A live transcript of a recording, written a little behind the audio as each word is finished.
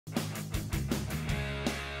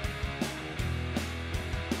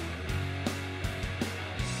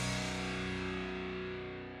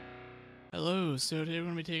Hello, so today we're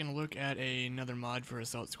going to be taking a look at another mod for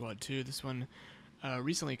Assault Squad 2. This one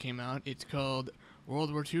recently came out. It's called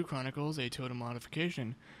WW2 Chronicles, a total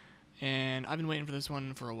modification. And I've been waiting for this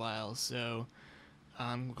one for a while, so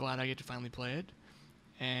I'm glad I get to finally play it.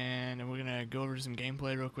 And we're going to go over some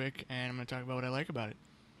gameplay real quick, and I'm going to talk about what I like about it.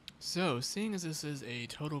 So, seeing as this is a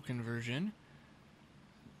total conversion,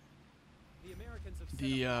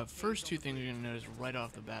 the first two things you're going to notice right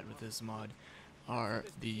off the bat with this mod are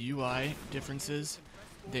the UI differences.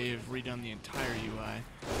 They've redone the entire UI.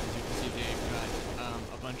 As you can see, they've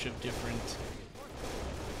got a bunch of different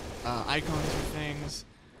icons for things.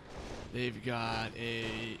 They've got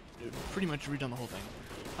pretty much redone the whole thing.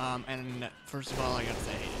 And first of all, I gotta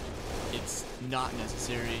say, I hate it. It's not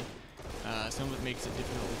necessary. Some of it makes it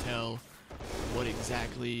difficult to tell what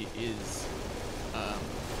exactly is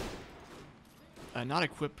not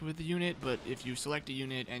equipped with the unit, but if you select a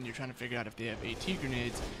unit and you're trying to figure out if they have AT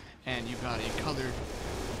grenades and you've got a colored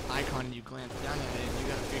icon and you glance down at it, you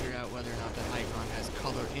gotta figure out whether or not that icon has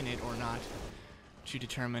color in it or not to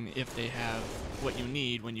determine if they have what you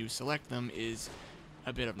need when you select them is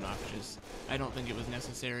a bit obnoxious. I don't think it was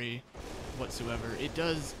necessary whatsoever. It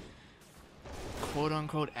does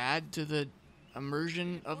quote-unquote add to the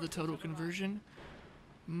immersion of the total conversion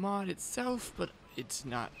mod itself, but it's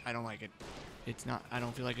not, I don't like it. It's not, I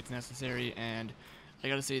don't feel like it's necessary, and I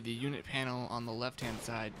gotta say the unit panel on the left-hand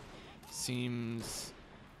side seems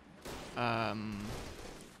not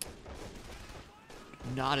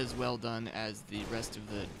as well done as the rest of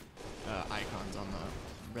the icons on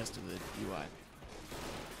the rest of the UI.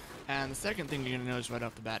 And the second thing you're gonna notice right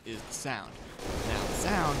off the bat is the sound. Now the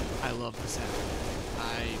sound, I love the sound.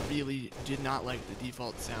 I really did not like the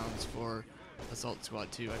default sounds for Assault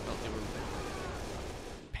Squad 2. I felt they were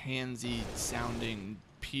pansy sounding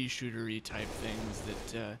pea-shootery type things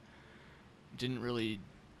that didn't really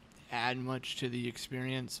add much to the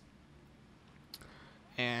experience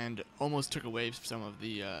and almost took away some of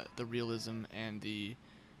the realism and the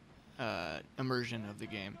immersion of the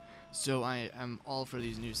game. So I am all for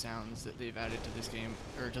these new sounds that they've added to this game,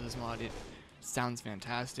 or to this mod. It sounds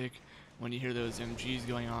fantastic. When you hear those MGs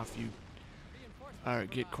going off, you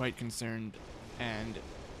get quite concerned and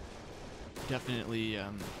definitely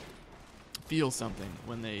feel something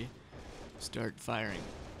when they start firing.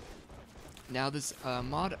 Now this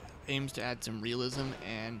mod aims to add some realism,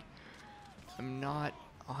 and I'm not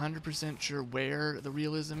 100% sure where the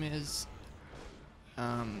realism is.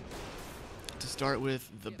 To start with,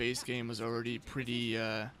 the base game was already pretty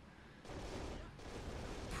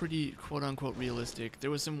quote-unquote realistic. There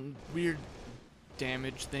was some weird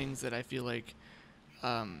damage things that I feel like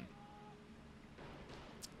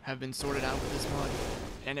have been sorted out with this mod,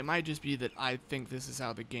 and it might just be that I think this is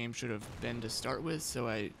how the game should have been to start with, so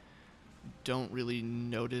I don't really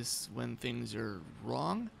notice when things are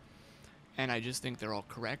wrong, and I just think they're all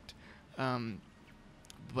correct.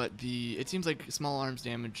 But it seems like small arms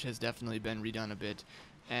damage has definitely been redone a bit,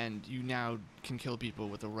 and you now can kill people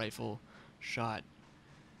with a rifle shot,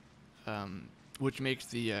 which makes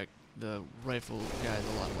the rifle guys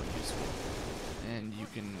a lot more useful, and you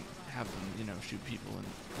can have them, you know, shoot people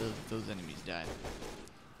and those enemies die.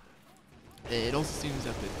 It also seems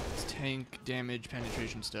that the tank damage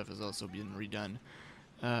penetration stuff has also been redone.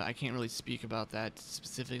 I can't really speak about that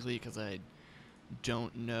specifically because I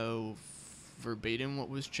don't know verbatim what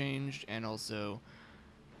was changed, and also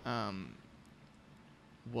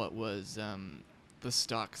what was the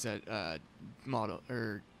stock set model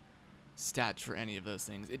or stats for any of those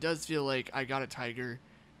things. It does feel like I got a tiger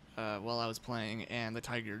while I was playing, and the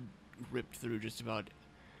tiger ripped through just about,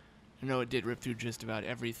 no, it did rip through just about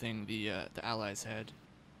everything the allies had,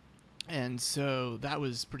 and so that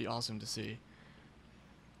was pretty awesome to see.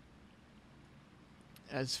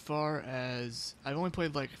 As far as, I've only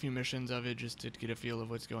played like a few missions of it just to get a feel of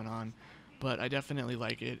what's going on, but I definitely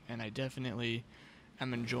like it, and I definitely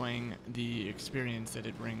am enjoying the experience that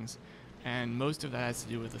it brings, and most of that has to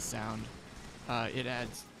do with the sound. It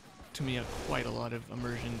adds to me quite a lot of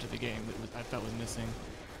immersion to the game that I felt was missing,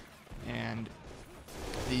 and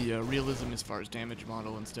the realism as far as damage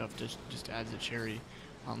model and stuff just adds a cherry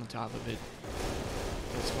on the top of it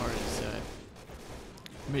as far as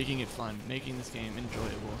making it fun, making this game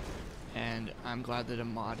enjoyable. And I'm glad that a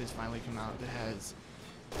mod has finally come out that has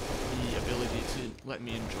the ability to let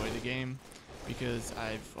me enjoy the game, because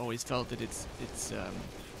I've always felt that it's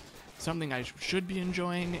something I should be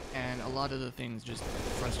enjoying, and a lot of the things just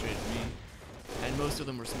frustrated me, and most of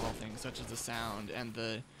them were small things such as the sound and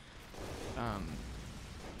the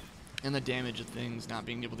damage of things, not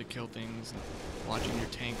being able to kill things, and watching your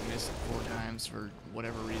tank miss 4 times for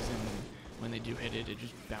whatever reason, when they do hit it, it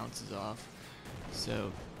just bounces off.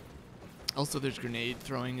 So, also there's grenade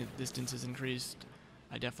throwing distance is increased.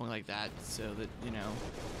 I definitely like that, so that, you know,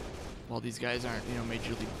 while these guys aren't, you know, Major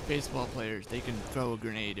League Baseball players, they can throw a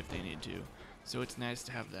grenade if they need to. So it's nice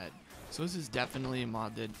to have that. So this is definitely a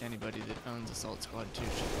mod that anybody that owns Assault Squad 2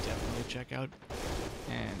 should definitely check out.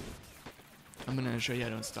 And I'm going to show you how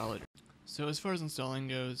to install it. So as far as installing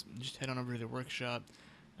goes, just head on over to the workshop.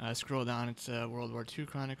 Scroll down, it's World War II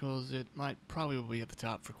Chronicles. It might probably be at the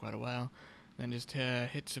top for quite a while. Then just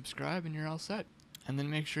hit subscribe and you're all set. And then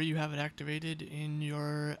make sure you have it activated in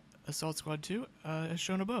your Assault Squad 2 as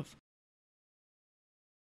shown above.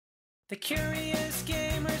 The Curious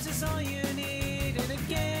Gamers is all you need in a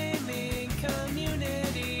gaming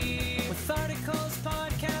community. With articles,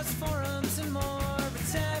 podcasts, forums, and more.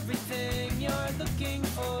 It's everything you're looking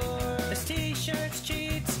for. There's t-shirts,